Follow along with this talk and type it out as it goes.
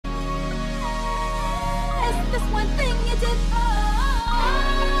It's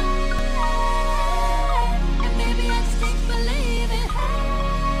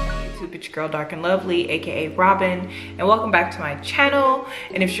your girl Drknlvely, aka Robin, and welcome back to my channel.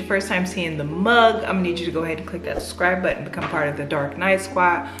 And if it's your first time seeing the mug, I'm gonna need you to go ahead and click that subscribe button, become part of the Dark Night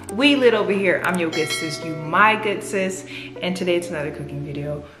Squad. We lit over here. I'm your good sis, you my good sis, and today it's another cooking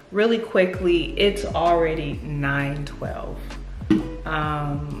video. Really quickly, it's already 9:12.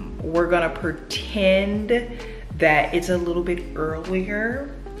 We're gonna pretend that it's a little bit earlier.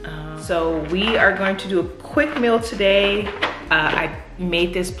 So we are going to do a quick meal today. I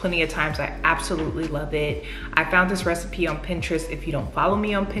made this plenty of times. I absolutely love it. I found this recipe on Pinterest. If you don't follow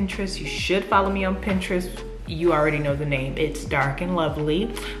me on Pinterest, you should follow me on Pinterest. You already know the name. It's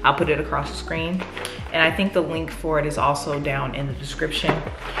Drknlvely. I'll put it across the screen. And I think the link for it is also down in the description.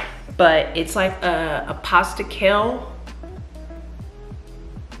 But it's like a pasta kale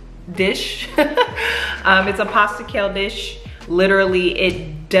dish. It's a pasta kale dish. Literally,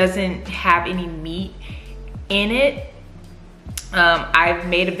 it doesn't have any meat in it. I've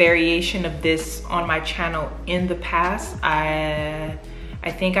made a variation of this on my channel in the past. I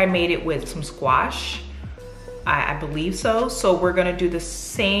think I made it with some squash. I believe so. So we're gonna do the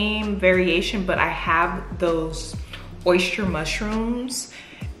same variation, but I have those oyster mushrooms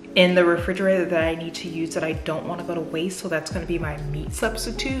in the refrigerator that I need to use that I don't wanna go to waste. So that's gonna be my meat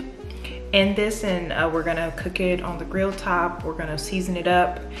substitute in this. And we're gonna cook it on the grill top. We're gonna season it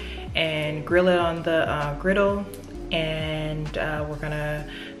up and grill it on the griddle. And we're gonna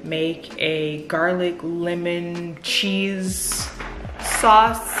make a garlic lemon cheese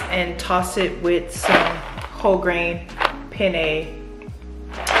sauce and toss it with some whole grain penne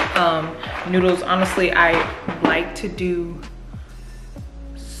noodles. Honestly, I like to do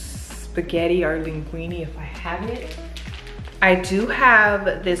spaghetti or linguine if I have it. I do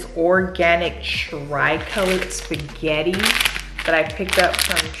have this organic tri-colored spaghetti that I picked up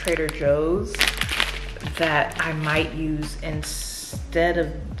from Trader Joe's that I might use instead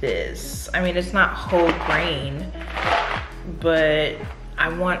of this. I mean, it's not whole grain, but I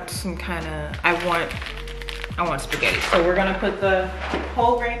want some kind of, I want spaghetti. So we're gonna put the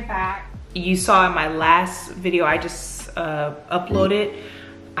whole grain back. You saw in my last video I just uploaded,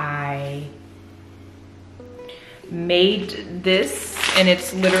 I made this, and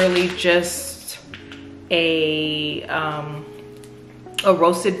it's literally just a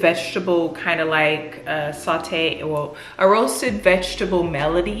roasted vegetable, kind of like saute, well, a roasted vegetable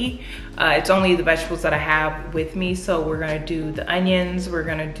melody. It's only the vegetables that I have with me. So we're gonna do the onions, we're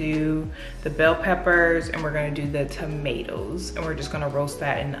gonna do the bell peppers, and we're gonna do the tomatoes. And we're just gonna roast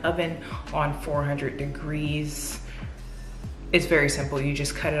that in the oven on 400 degrees. It's very simple. You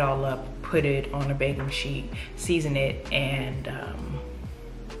just cut it all up, put it on a baking sheet, season it, and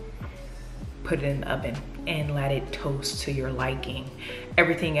put it in the oven and let it toast to your liking.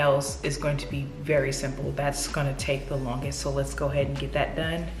 Everything else is going to be very simple. That's gonna take the longest. So let's go ahead and get that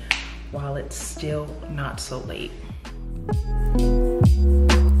done while it's still not so late.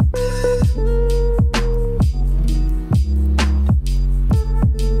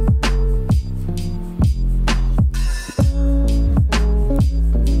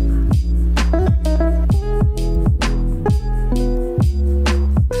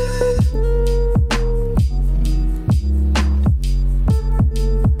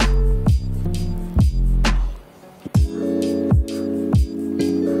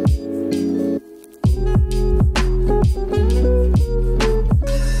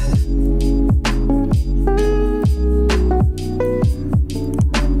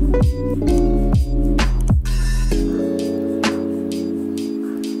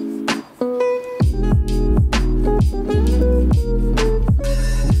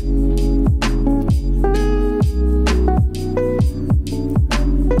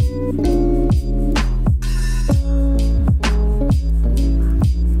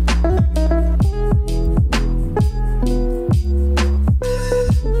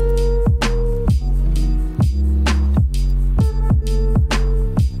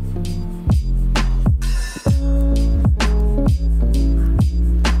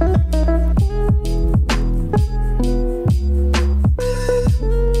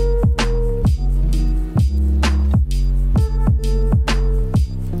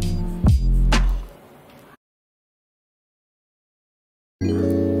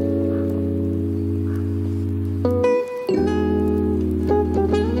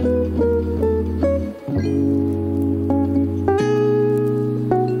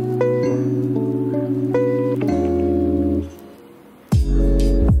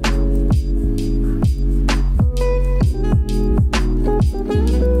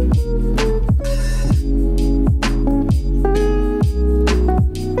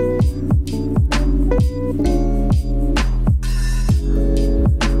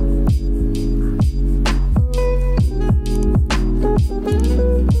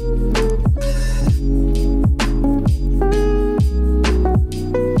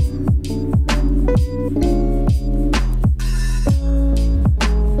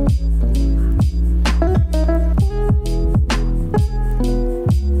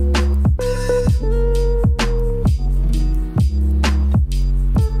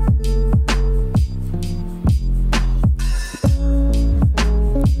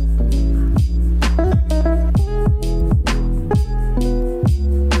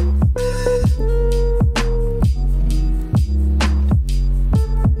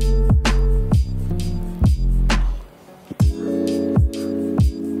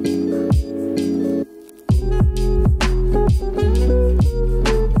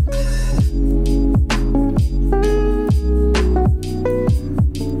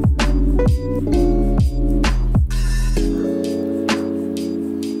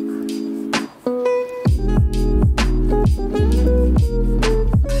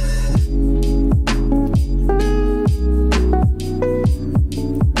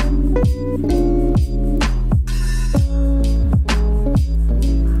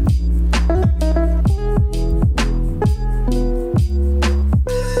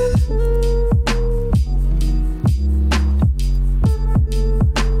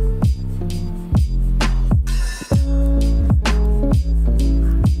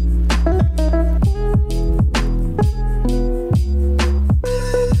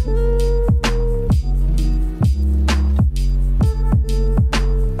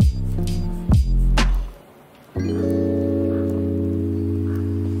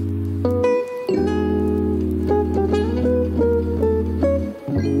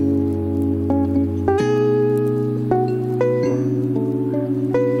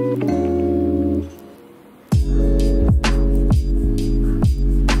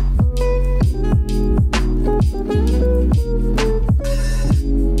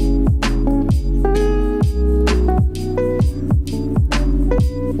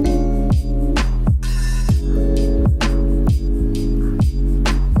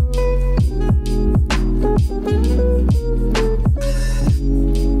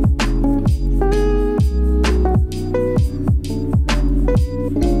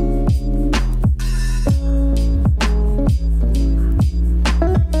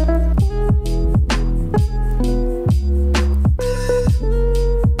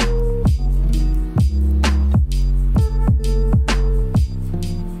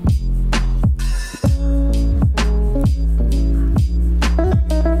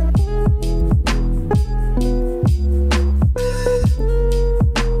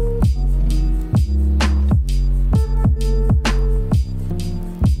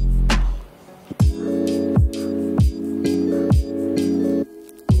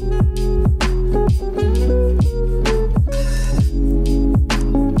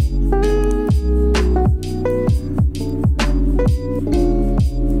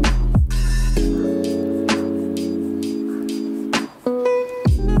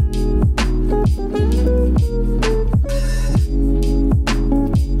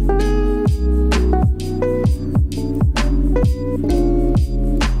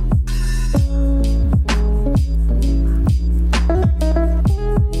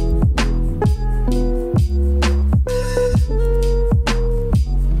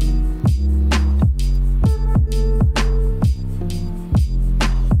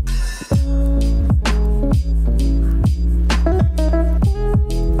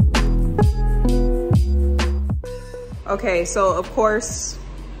 Okay, so of course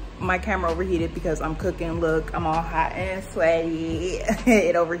my camera overheated because I'm cooking. Look, I'm all hot and sweaty.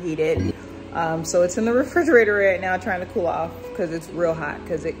 It overheated. So it's in the refrigerator right now trying to cool off because it's real hot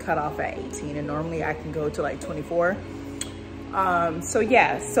because it cut off at 18 and normally I can go to like 24. So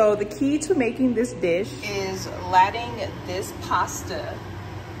yeah, so the key to making this dish is letting this pasta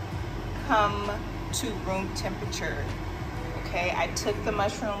come to room temperature. Okay, I took the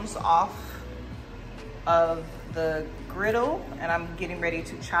mushrooms off of the griddle and I'm getting ready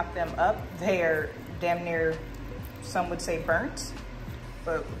to chop them up. They're damn near, some would say burnt,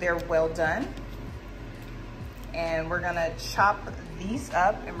 but they're well done. And we're gonna chop these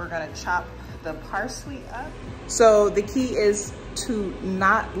up and we're gonna chop the parsley up. So the key is to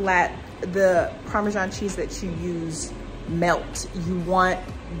not let the Parmesan cheese that you use melt. You want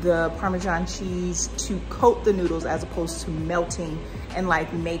the Parmesan cheese to coat the noodles as opposed to melting and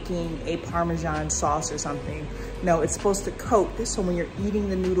like making a Parmesan sauce or something. No, it's supposed to coat this, so when you're eating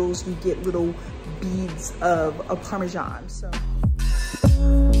the noodles, you get little beads of Parmesan. So.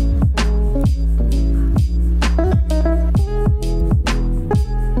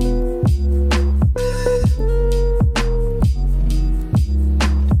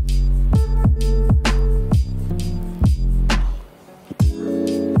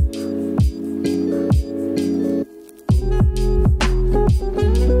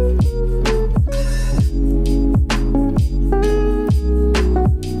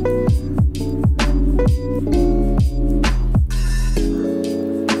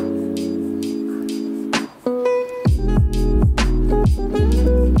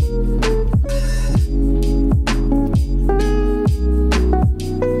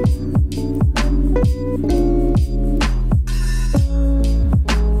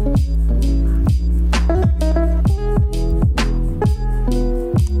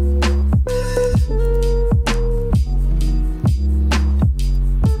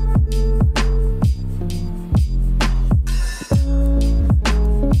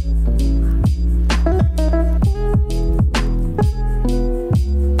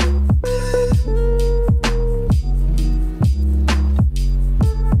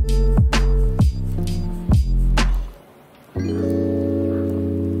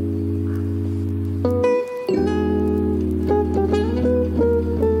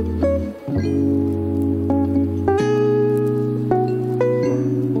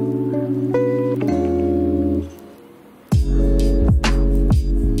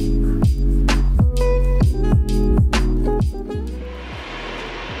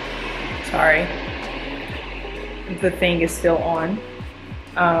 Sorry, the thing is still on.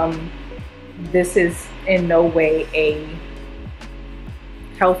 This is in no way a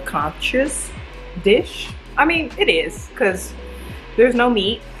health conscious dish. I mean, it is, because there's no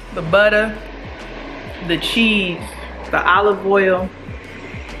meat. The butter, the cheese, the olive oil,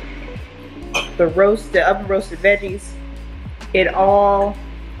 the oven roasted veggies, it all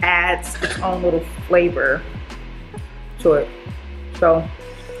adds its own little flavor to it. So,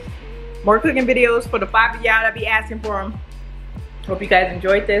 more cooking videos for the 5 of y'all that be asking for them. Hope you guys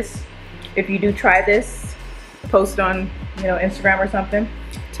enjoyed this. If you do try this, post on, you know, Instagram or something.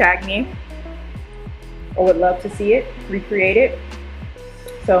 Tag me. I would love to see it, recreate it.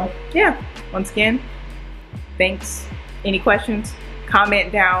 So yeah, once again, thanks. Any questions,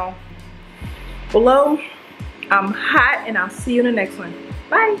 comment down below. I'm hot and I'll see you in the next one.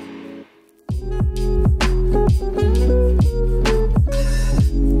 Bye.